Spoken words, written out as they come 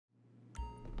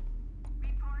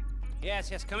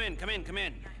Yes, come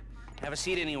in. Have a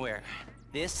seat anywhere.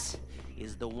 This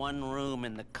is the one room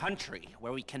in the country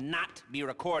where we cannot be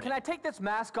recorded. Can I take this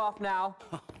mask off now?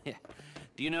 Yeah.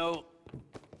 Do you know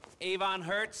Avon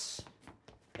Hertz?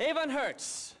 Avon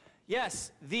Hertz.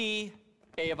 Yes, the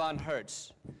Avon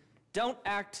Hertz. Don't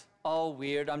act all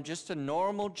weird. I'm just a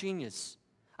normal genius.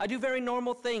 I do very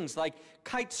normal things like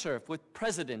kite surf with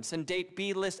presidents and date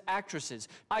B-list actresses.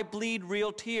 I bleed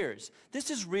real tears.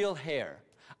 This is real hair.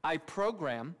 I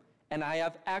program and I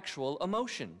have actual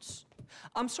emotions.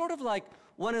 I'm sort of like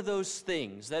one of those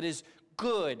things that is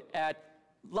good at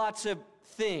lots of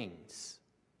things.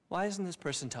 Why isn't this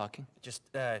person talking? Just,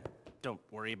 don't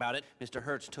worry about it. Mr.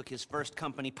 Hertz took his first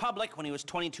company public when he was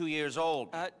 22 years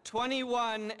old.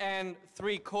 21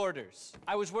 3/4.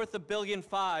 I was worth $1.5 billion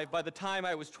by the time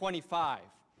I was 25.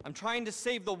 I'm trying to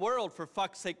save the world, for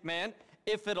fuck's sake, man,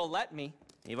 if it'll let me.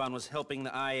 Avon was helping the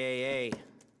IAA,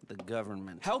 the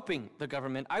government. Helping the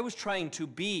government? I was trying to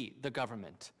be the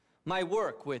government. My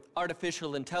work with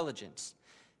artificial intelligence.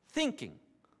 Thinking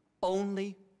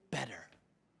only better.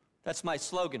 That's my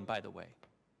slogan, by the way.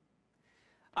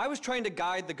 I was trying to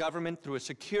guide the government through a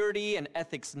security and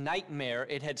ethics nightmare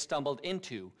it had stumbled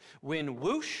into, when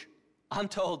whoosh, I'm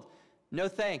told, no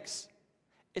thanks.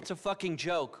 It's a fucking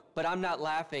joke, but I'm not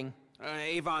laughing.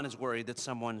 Avon is worried that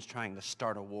someone's trying to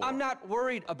start a war. I'm not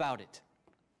worried about it.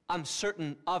 I'm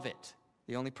certain of it.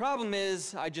 The only problem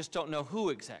is, I just don't know who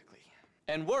exactly.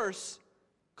 And worse,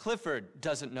 Clifford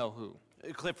doesn't know who.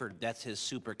 Clifford, that's his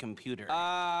supercomputer.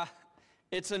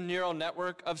 It's a neural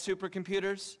network of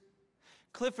supercomputers.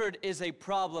 Clifford is a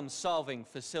problem-solving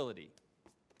facility.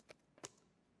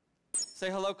 Say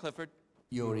hello, Clifford.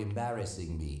 You're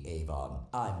embarrassing me, Avon.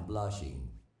 I'm blushing.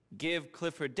 Give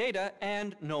Clifford data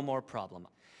and no more problem.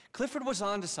 Clifford was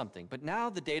onto something, but now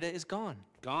the data is gone.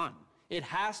 Gone? It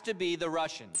has to be the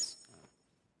Russians.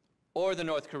 Or the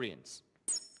North Koreans.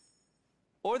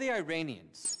 Or the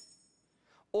Iranians.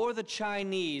 Or the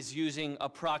Chinese using a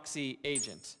proxy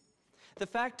agent. The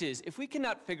fact is, if we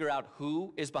cannot figure out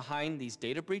who is behind these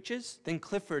data breaches, then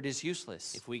Clifford is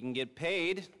useless. If we can get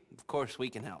paid, of course we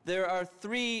can help. There are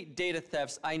 3 data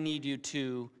thefts I need you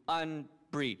to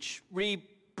unbreach,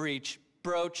 re-breach,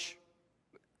 broach.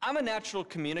 I'm a natural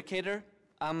communicator.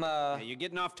 Yeah, you're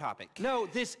getting off topic. No,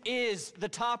 this is the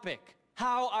topic.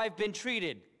 How I've been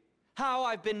treated. How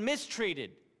I've been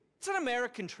mistreated. It's an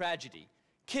American tragedy.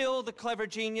 Kill the clever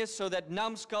genius so that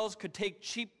numbskulls could take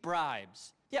cheap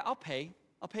bribes. Yeah, I'll pay.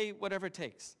 I'll pay whatever it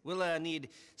takes. We'll need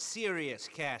serious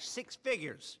cash, 6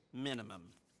 figures minimum.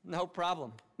 No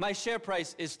problem. My share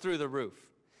price is through the roof.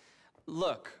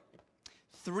 Look,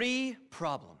 3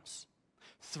 problems.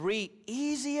 3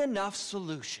 easy enough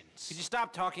solutions. Could you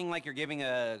stop talking like you're giving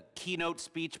a keynote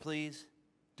speech, please?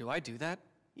 Do I do that?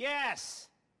 Yes!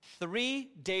 3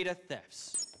 data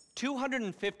thefts.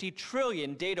 250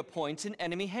 trillion data points in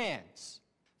enemy hands.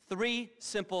 3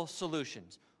 simple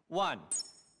solutions. 1.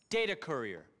 Data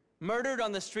courier. Murdered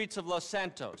on the streets of Los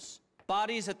Santos.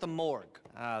 Bodies at the morgue.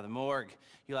 Ah, the morgue.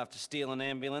 You'll have to steal an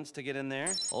ambulance to get in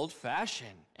there?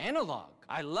 Old-fashioned. Analog.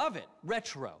 I love it.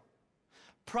 Retro.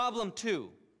 Problem 2.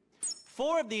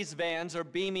 4 of these vans are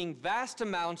beaming vast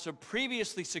amounts of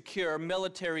previously secure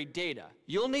military data.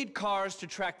 You'll need cars to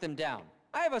track them down.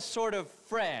 I have a sort of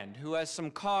friend who has some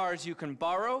cars you can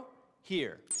borrow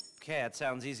here. Okay, that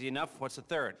sounds easy enough. What's the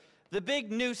 3rd? The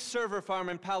big new server farm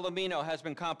in Palomino has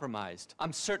been compromised.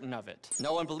 I'm certain of it.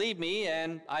 No one believed me,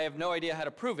 and I have no idea how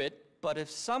to prove it. But if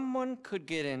someone could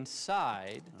get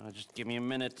inside... just give me a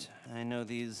minute. I know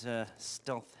these,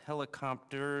 stealth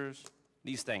helicopters.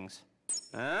 These things.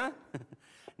 Huh?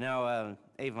 Now,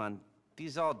 Avon,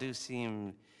 these all do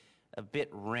seem a bit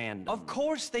random. Of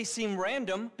course they seem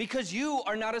random, because you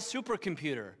are not a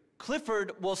supercomputer.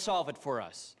 Clifford will solve it for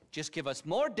us. Just give us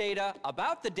more data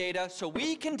about the data so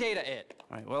we can data it.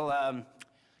 All right, well,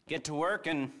 get to work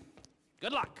and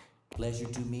good luck. Pleasure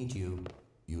to meet you.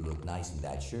 You look nice in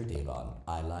that shirt, Avon.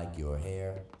 I like your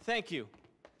hair. Thank you.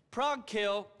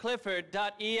 Progkill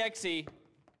Clifford.exe.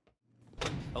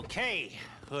 Okay,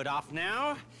 hood off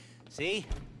now. See?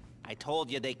 I told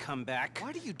you they come back.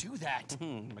 Why do you do that?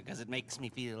 Because it makes me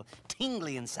feel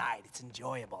tingly inside. It's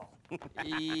enjoyable.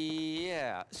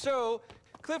 Yeah. So,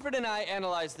 Clifford and I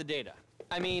analyzed the data.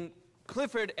 I mean,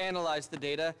 Clifford analyzed the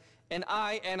data, and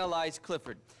I analyzed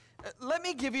Clifford. Let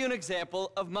me give you an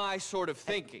example of my sort of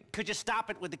thinking. Could you stop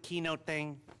it with the keynote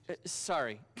thing?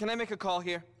 Sorry. Can I make a call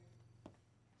here?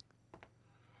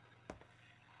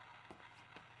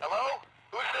 Hello?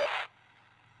 Who's this?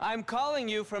 I'm calling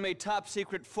you from a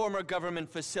top-secret former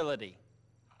government facility.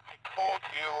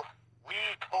 We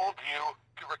told you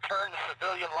to return return to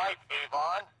civilian life,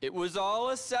 Avon. It was all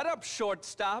a setup,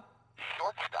 shortstop.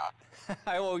 Shortstop.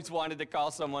 I always wanted to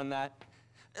call someone that.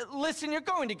 Listen, you're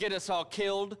going to get us all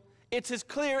killed. It's as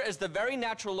clear as the very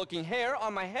natural-looking hair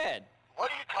on my head. What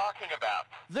are you talking about?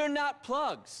 They're not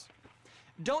plugs.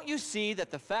 Don't you see that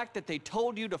the fact that they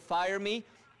told you to fire me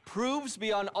proves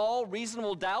beyond all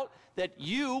reasonable doubt that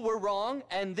you were wrong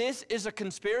and this is a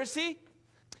conspiracy?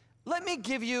 Let me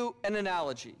give you an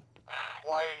analogy.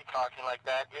 Why are you talking like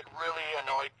that? It really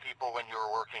annoyed people when you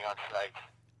were working on site.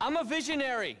 I'm a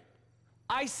visionary.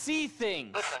 I see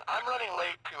things. Listen, I'm running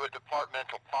late to a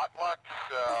departmental potluck,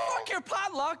 so... Fuck your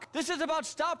potluck! This is about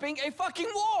stopping a fucking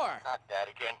war! Not that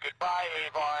again. Goodbye,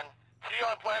 Avon. See you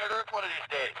on planet Earth one of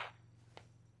these days.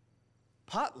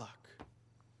 Potluck?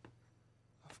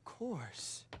 Of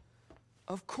course.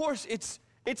 Of course, it's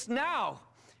now.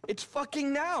 It's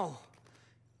fucking now.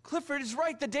 Clifford is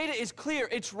right, the data is clear,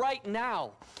 it's right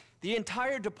now. The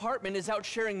entire department is out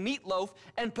sharing meatloaf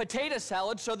and potato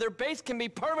salad so their base can be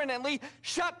permanently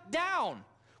shut down.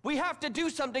 We have to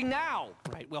do something now.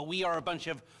 Right, well, we are a bunch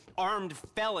of armed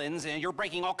felons, and you're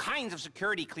breaking all kinds of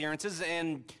security clearances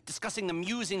and discussing the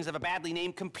musings of a badly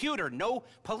named computer. No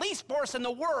police force in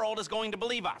the world is going to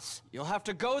believe us. You'll have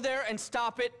to go there and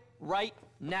stop it right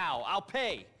now. I'll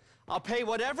pay. I'll pay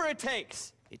whatever it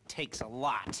takes. It takes a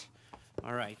lot.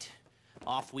 All right,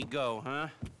 off we go, huh?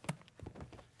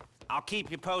 I'll keep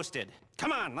you posted.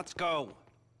 Come on, let's go.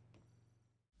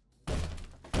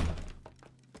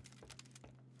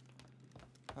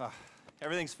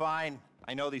 Everything's fine.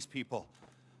 I know these people.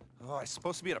 Oh, I'm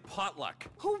supposed to be at a potluck.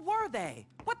 Who were they?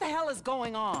 What the hell is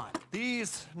going on?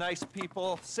 These nice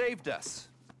people saved us.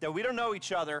 Now, we don't know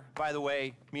each other, by the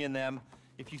way, me and them.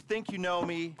 If you think you know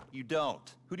me, you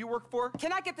don't. Who do you work for?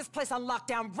 Can I get this place on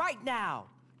lockdown right now?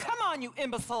 Come on, you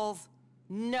imbeciles!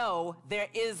 No, there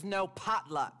is no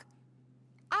potluck.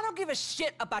 I don't give a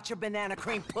shit about your banana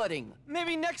cream pudding.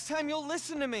 Maybe next time you'll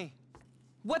listen to me.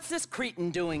 What's this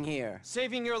cretin doing here?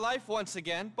 Saving your life once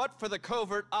again, but for the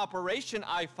covert operation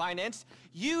I financed,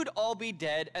 you'd all be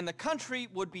dead and the country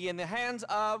would be in the hands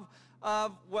of,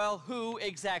 well, who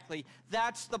exactly?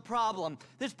 That's the problem.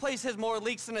 This place has more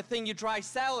leaks than a thing you dry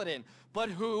salad in. But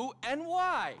who and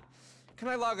why? Can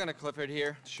I log on to Clifford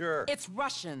here? Sure. It's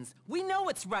Russians. We know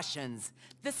it's Russians.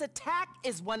 This attack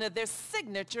is one of their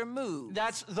signature moves.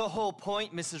 That's the whole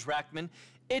point, Mrs. Rackman.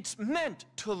 It's meant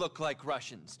to look like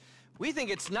Russians. We think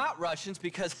it's not Russians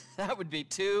because that would be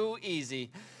too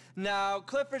easy. Now,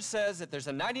 Clifford says that there's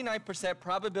a 99%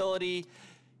 probability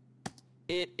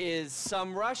it is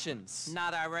some Russians.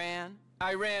 Not Iran?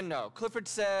 Iran, no. Clifford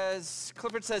says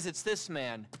it's this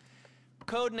man.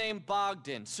 Codename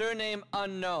Bogdan, surname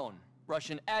unknown.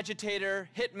 Russian agitator,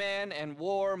 hitman, and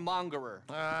warmongerer.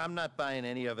 I'm not buying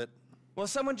any of it. Well,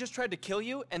 someone just tried to kill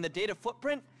you, and the data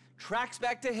footprint tracks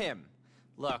back to him.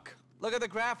 Look at the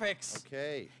graphics.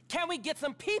 Okay. Can we get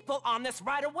some people on this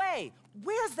right away?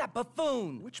 Where's that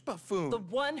buffoon? Which buffoon? The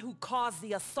one who caused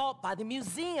the assault by the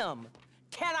museum.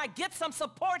 Can I get some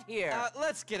support here?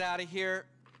 Let's get out of here.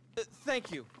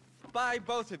 Thank you. Bye,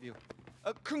 both of you.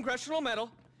 Congressional medal.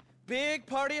 Big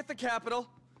party at the Capitol.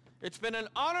 It's been an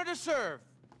honor to serve.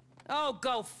 Oh,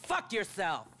 go fuck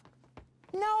yourself.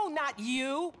 No, not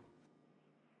you.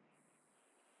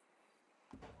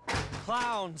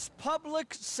 Clowns.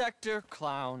 Public sector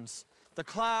clowns. The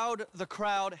crowd,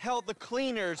 hell, the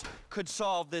cleaners could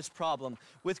solve this problem.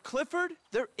 With Clifford,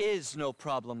 there is no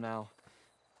problem now.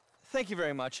 Thank you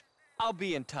very much. I'll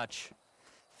be in touch.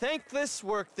 Thankless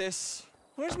work this.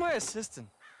 Where's my assistant?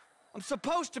 I'm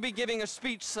supposed to be giving a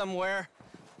speech somewhere.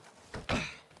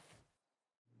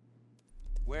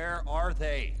 Where are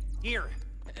they? Here.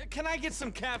 Can I get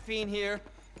some caffeine here?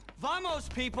 Vamos,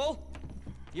 people!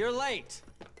 You're late.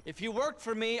 If you worked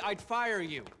for me, I'd fire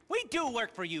you. We do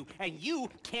work for you, and you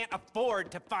can't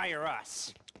afford to fire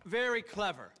us. Very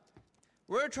clever.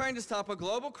 We're trying to stop a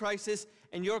global crisis,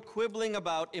 and you're quibbling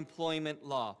about employment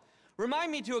law.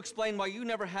 Remind me to explain why you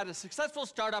never had a successful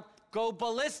startup go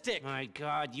ballistic. My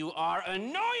God, you are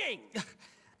annoying!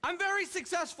 I'm very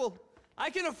successful.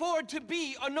 I can afford to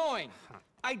be annoying.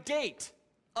 I date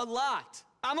a lot.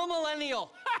 I'm a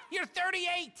millennial. You're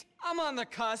 38! I'm on the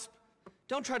cusp.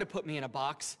 Don't try to put me in a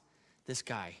box. This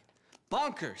guy.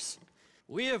 Bonkers.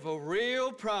 We have a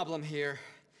real problem here.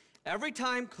 Every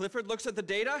time Clifford looks at the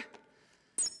data,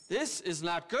 this is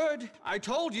not good. I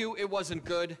told you it wasn't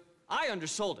good. I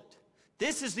undersold it.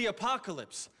 This is the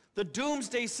apocalypse, the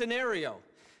doomsday scenario.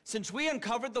 Since we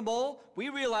uncovered the mole, we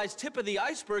realized tip of the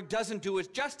iceberg doesn't do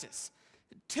it justice.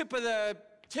 Tip of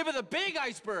the big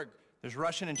iceberg. There's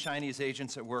Russian and Chinese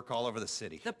agents at work all over the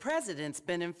city. The president's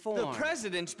been informed. The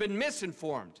president's been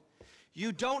misinformed.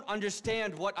 You don't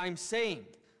understand what I'm saying.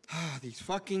 These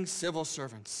fucking civil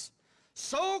servants.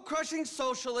 Soul-crushing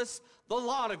socialists, the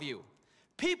lot of you.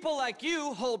 People like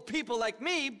you hold people like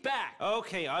me back.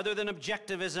 Okay, other than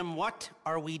objectivism, what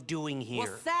are we doing here?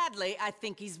 Well, sadly, I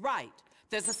think he's right.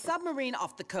 There's a submarine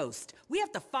off the coast. We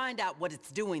have to find out what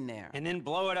it's doing there. And then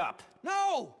blow it up.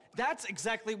 No! That's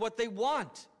exactly what they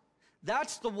want.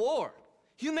 That's the war.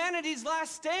 Humanity's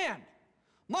last stand.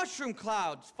 Mushroom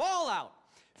clouds, fallout.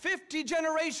 50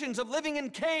 generations of living in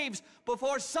caves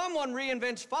before someone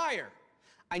reinvents fire.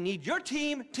 I need your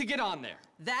team to get on there.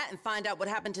 That and find out what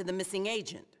happened to the missing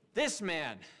agent. This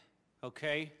man.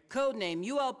 Okay. Codename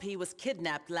ULP was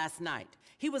kidnapped last night.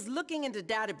 He was looking into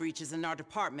data breaches in our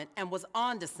department and was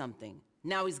onto something.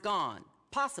 Now he's gone,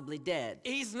 possibly dead.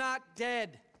 He's not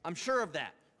dead. I'm sure of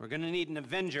that. We're gonna need an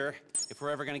Avenger if we're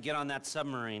ever gonna get on that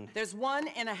submarine. There's one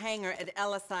in a hangar at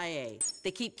LSIA. They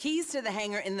keep keys to the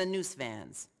hangar in the noose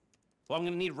vans. Well, I'm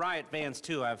gonna need riot vans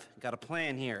too. I've got a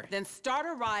plan here. Then start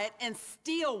a riot and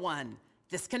steal one.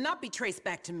 This cannot be traced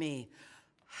back to me.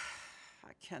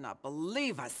 I cannot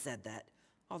believe I said that.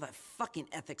 All that fucking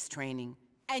ethics training.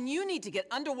 And you need to get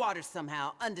underwater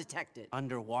somehow, undetected.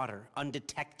 Underwater,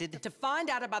 undetected? To find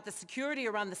out about the security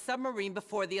around the submarine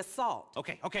before the assault.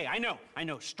 Okay, I know.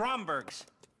 Stromberg's.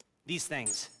 These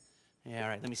things. Yeah, all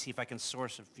right, let me see if I can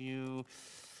source a few.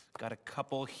 Got a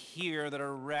couple here that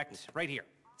are wrecked. Right here.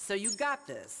 So you got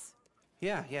this.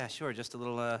 Yeah, sure. Just a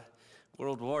little,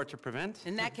 World War to prevent.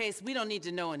 In that case, we don't need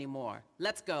to know anymore.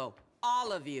 Let's go.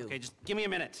 All of you. Okay, just give me a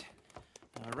minute.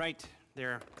 All right,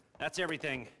 there. That's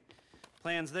everything.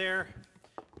 Plans there.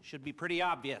 Should be pretty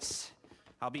obvious.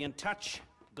 I'll be in touch.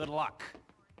 Good luck.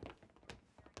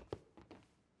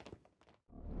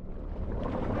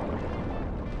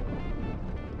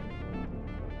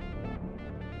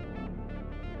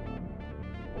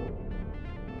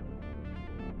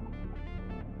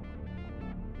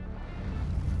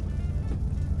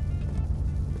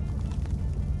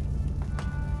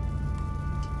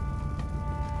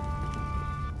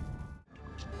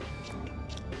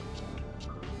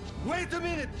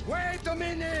 Wait a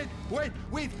minute! Wait,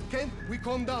 can we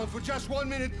calm down for just 1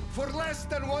 minute? For less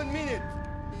than 1 minute!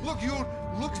 Look, you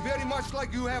look very much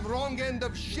like you have wrong end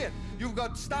of shit. You've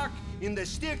got stuck in the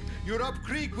stick, you're up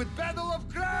creek with battle of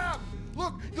crab!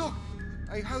 Look,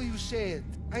 how you say it?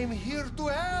 I'm here to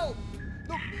help!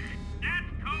 Look. That's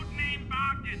codename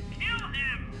Bogdan. Kill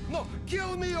him! No,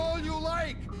 kill me all you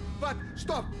like! But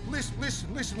stop, listen.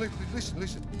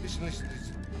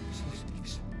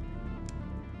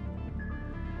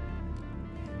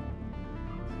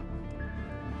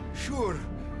 Sure,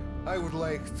 I would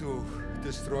like to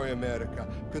destroy America,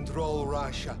 control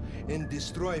Russia, and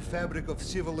destroy fabric of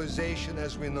civilization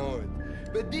as we know it.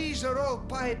 But these are all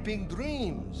piping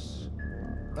dreams.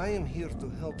 I am here to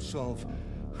help solve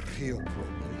real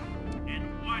problem. And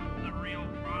what's the real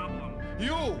problem?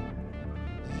 You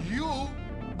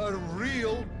are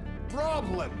real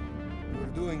problem. You're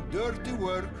doing dirty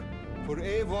work for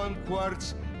Avon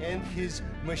Hertz and his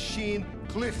machine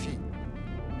Cliffy.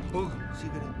 Oh,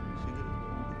 cigarette.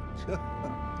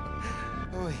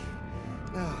 Oh,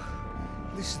 now,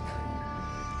 listen,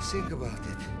 think about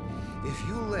it. If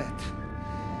you let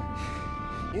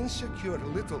insecure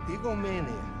little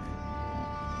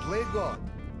egomaniac play God,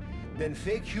 then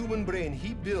fake human brain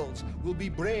he builds will be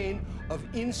brain of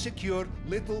insecure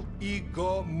little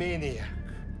egomaniac.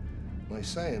 My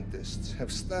scientists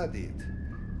have studied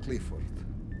Clifford.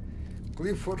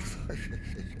 Clifford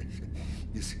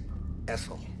is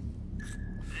asshole.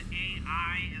 The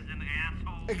AI is an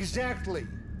asshole? Exactly.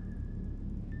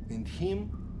 And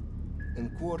him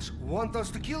and Quartz want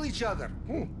us to kill each other.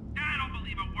 I don't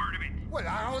believe a word of it. Well,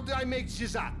 how did I make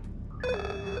this up?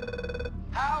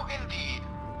 How indeed.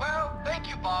 Well, thank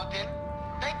you, Bogdan.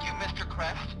 Thank you, Mr.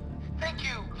 Crest. Thank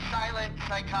you, silent,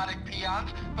 psychotic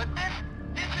peons. But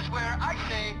this is where I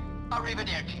say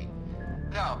arrivederci.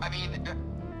 No, I mean,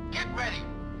 get ready.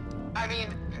 I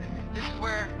mean, this is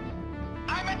where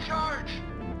I'm in charge.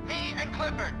 Me and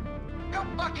Clifford. Go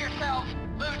fuck yourselves,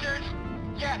 losers.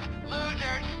 Yes,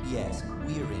 losers. Yes,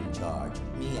 we're in charge.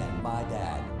 Me and my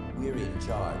dad. We're in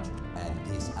charge. And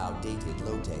this outdated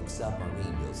low-tech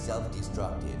submarine will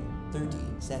self-destruct in 30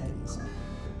 seconds.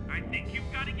 I think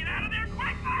you've got to get out of there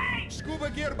quickly! Scuba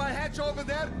gear by hatch over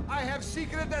there. I have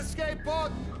secret escape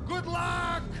pod. Good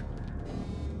luck!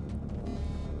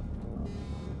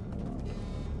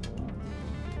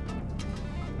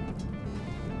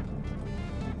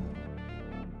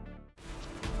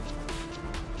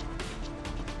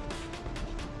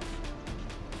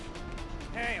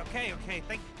 Okay.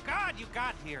 Thank God you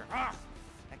got here. Oh,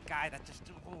 that guy that just...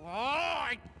 Oh,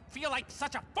 feel like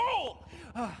such a fool!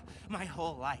 My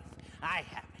whole life, I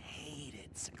have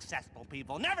hated successful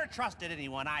people, never trusted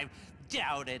anyone. I've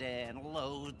doubted and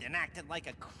loathed and acted like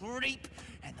a creep.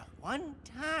 And the one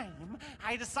time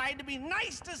I decide to be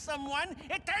nice to someone,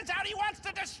 it turns out he wants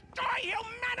to destroy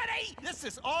humanity! This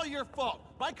is all your fault.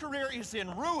 My career is in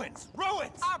ruins.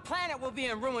 Ruins! Our planet will be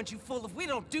in ruins, you fool, if we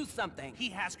don't do something. He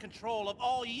has control of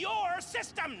all your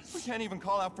systems! We can't even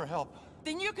call out for help.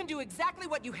 Then you can do exactly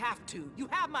what you have to. You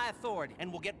have my authority.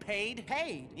 And we'll get paid?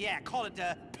 Paid? Yeah, call it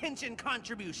a pension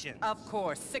contribution. Of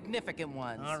course, significant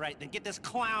ones. All right, then get this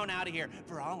clown out of here.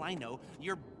 For all I know,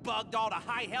 you're bugged all to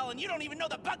high hell and you don't even know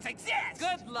the bugs exist!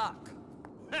 Good luck.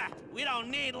 We don't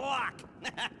need luck!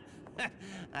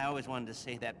 I always wanted to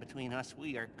say that between us,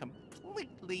 we are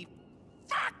completely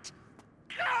fucked!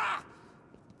 Gah!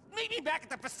 Meet me back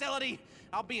at the facility.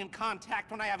 I'll be in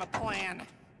contact when I have a plan.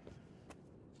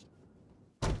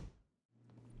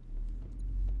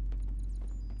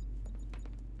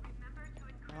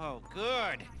 Oh,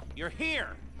 good. You're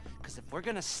here. Because if we're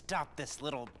gonna stop this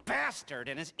little bastard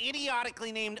and his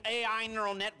idiotically named AI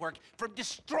neural network from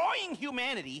destroying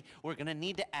humanity, we're gonna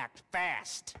need to act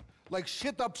fast. Like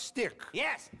shit up stick.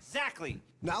 Yes, exactly.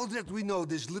 Now that we know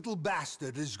this little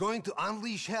bastard is going to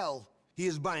unleash hell, he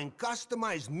is buying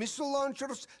customized missile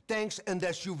launchers, tanks, and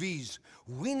SUVs.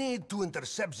 We need to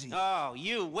intercept these. Oh,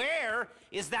 you. Where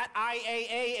is that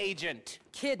IAA agent?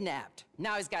 Kidnapped.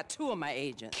 Now he's got 2 of my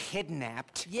agents.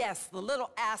 Kidnapped? Yes, the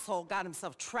little asshole got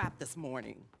himself trapped this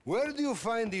morning. Where do you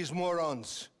find these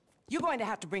morons? You're going to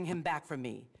have to bring him back for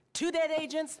me. 2 dead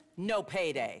agents, no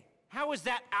payday. How is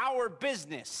that our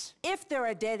business? If there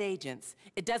are dead agents,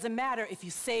 it doesn't matter if you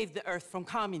save the Earth from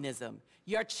communism.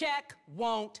 Your check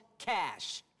won't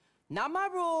cash. Not my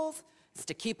rules. It's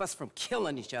to keep us from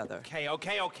killing each other.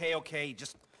 Okay.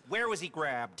 Just where was he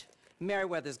grabbed?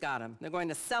 Merriweather's got him. They're going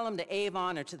to sell him to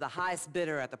Avon or to the highest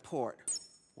bidder at the port.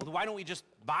 Well, why don't we just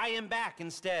buy him back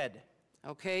instead?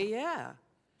 Okay, yeah.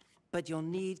 But you'll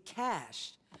need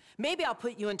cash. Maybe I'll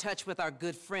put you in touch with our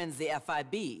good friends, the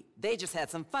FIB. They just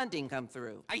had some funding come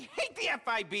through. I hate the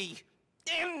FIB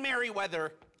and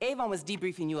Merriweather. Avon was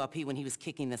debriefing ULP when he was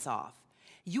kicking this off.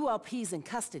 ULP's in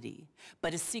custody,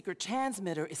 but his secret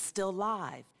transmitter is still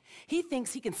live. He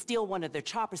thinks he can steal one of their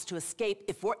choppers to escape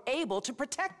if we're able to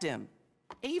protect him.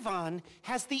 Avon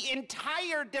has the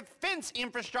entire defense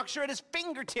infrastructure at his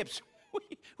fingertips.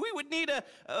 We would need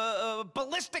a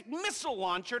ballistic missile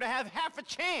launcher to have half a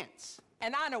chance.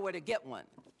 And I know where to get one.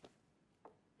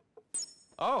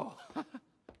 Oh.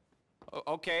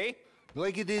 Okay.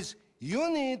 Like it is,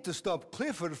 you need to stop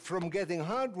Clifford from getting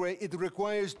hardware it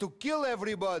requires to kill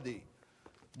everybody.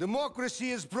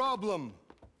 Democracy is problem.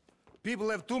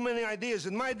 People have too many ideas.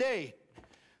 In my day,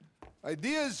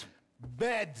 ideas,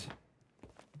 bad.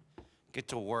 Get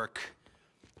to work.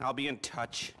 I'll be in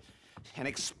touch. And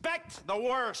expect the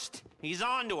worst. He's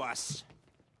on to us.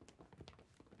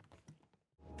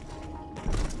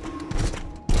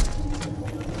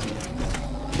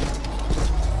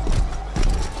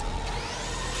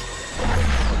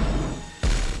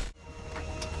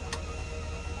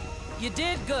 You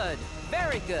did good.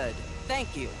 Very good.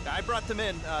 Thank you. I brought them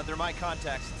in. They're my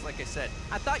contacts, like I said.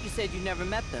 I thought you said you never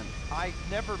met them. I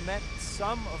never met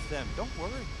some of them. Don't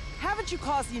worry. Haven't you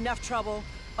caused enough trouble?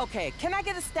 Okay, can I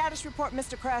get a status report,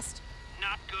 Mr. Crest?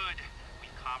 Not good.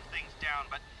 We've calmed things down,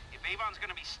 but if Avon's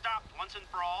gonna be stopped once and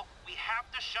for all, we have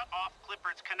to shut off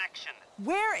Clifford's connection.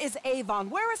 Where is Avon?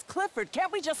 Where is Clifford?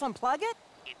 Can't we just unplug it?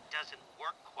 It doesn't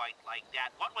work quite like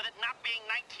that. What with it not being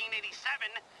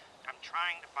 1987, I'm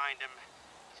trying to find him.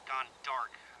 He's gone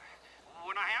dark.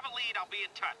 When I have a lead, I'll be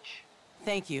in touch.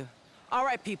 Thank you. All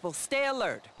right, people, stay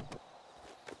alert.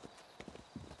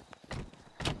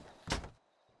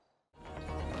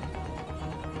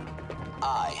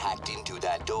 I hacked into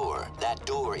that door. That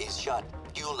door is shut.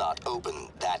 You'll not open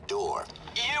that door.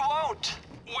 You won't!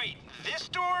 Wait, this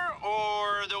door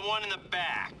or the one in the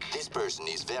back? This person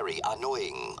is very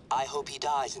annoying. I hope he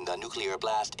dies in the nuclear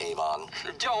blast, Avon.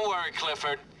 Don't worry,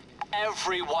 Clifford.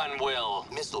 Everyone will.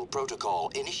 Missile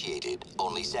protocol initiated.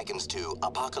 Only seconds to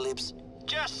apocalypse.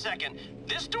 Just a second.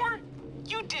 This door?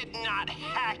 You did not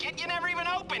hack it. You never even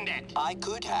opened it. I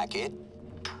could hack it.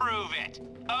 Prove it.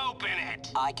 Open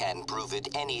it. I can prove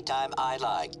it anytime I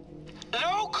like.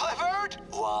 No, Clifford!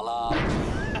 Voila.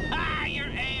 Your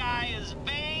AI is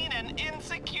vain and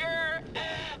insecure.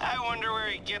 I wonder where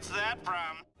he gets that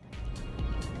from.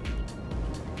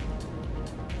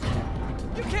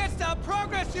 You can't stop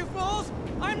progress, you fools!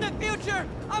 I'm the future!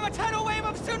 I'm a tidal wave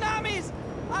of tsunamis!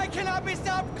 I cannot be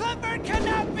stopped! Clifford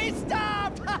cannot be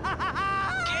stopped!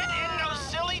 Get in those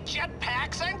silly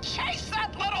jetpacks and chase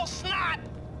that little snot!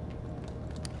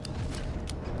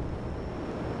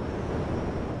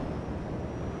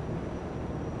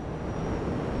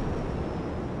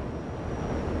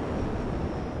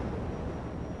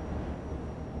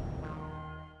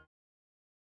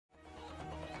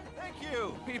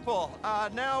 people.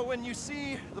 Now when you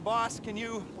see the boss, can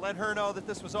you let her know that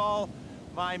this was all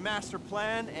my master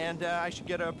plan and I should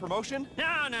get a promotion?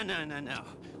 No.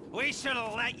 We should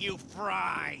have let you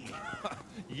fry.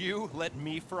 You let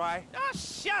me fry? Oh,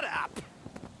 shut up.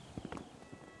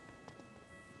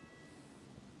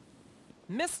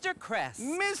 Mr. Crest.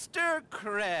 Mr.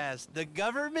 Crest, the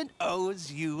government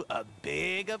owes you a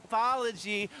big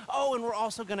apology. Oh, and we're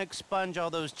also gonna expunge all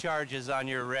those charges on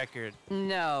your record.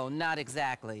 No, not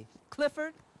exactly.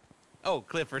 Clifford? Oh,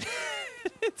 Clifford.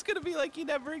 It's gonna be like he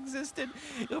never existed.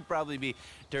 He'll probably be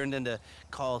turned into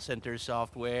call center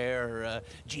software or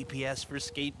GPS for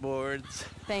skateboards.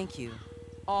 Thank you.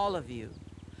 All of you.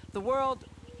 The world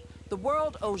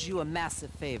owes you a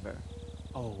massive favor.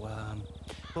 Oh,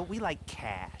 but we like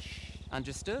cash.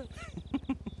 Understood?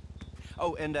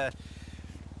 Oh, and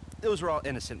those were all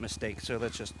innocent mistakes, so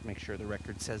let's just make sure the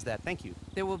record says that. Thank you.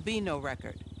 There will be no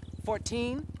record.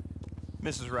 14,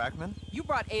 Mrs. Rackman? you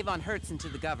brought Avon Hertz into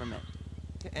the government.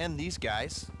 And these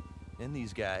guys. And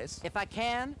these guys. If I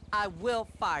can, I will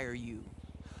fire you.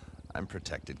 I'm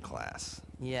protected class.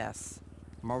 Yes,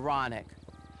 moronic.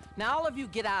 Now all of you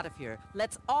get out of here.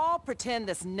 Let's all pretend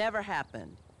this never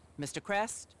happened. Mr.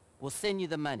 Crest, we'll send you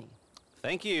the money.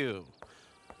 Thank you.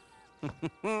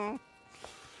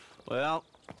 Well,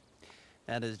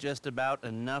 that is just about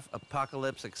enough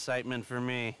apocalypse excitement for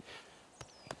me.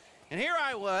 And here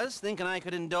I was, thinking I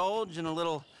could indulge in a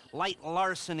little light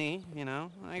larceny, you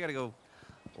know. I gotta go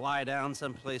lie down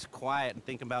someplace quiet and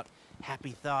think about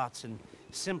happy thoughts and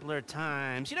simpler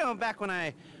times. You know, back when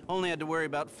I only had to worry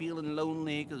about feeling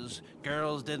lonely because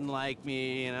girls didn't like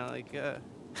me, you know, like,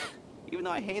 even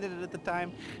though I hated it at the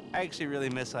time, I actually really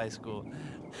miss high school.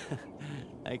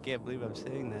 I can't believe I'm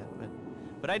saying that,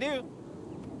 but I do.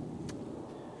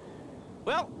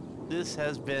 Well, this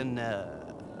has been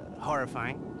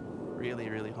horrifying, really,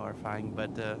 really horrifying,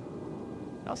 but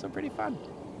also pretty fun.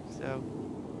 So,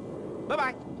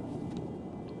 bye-bye.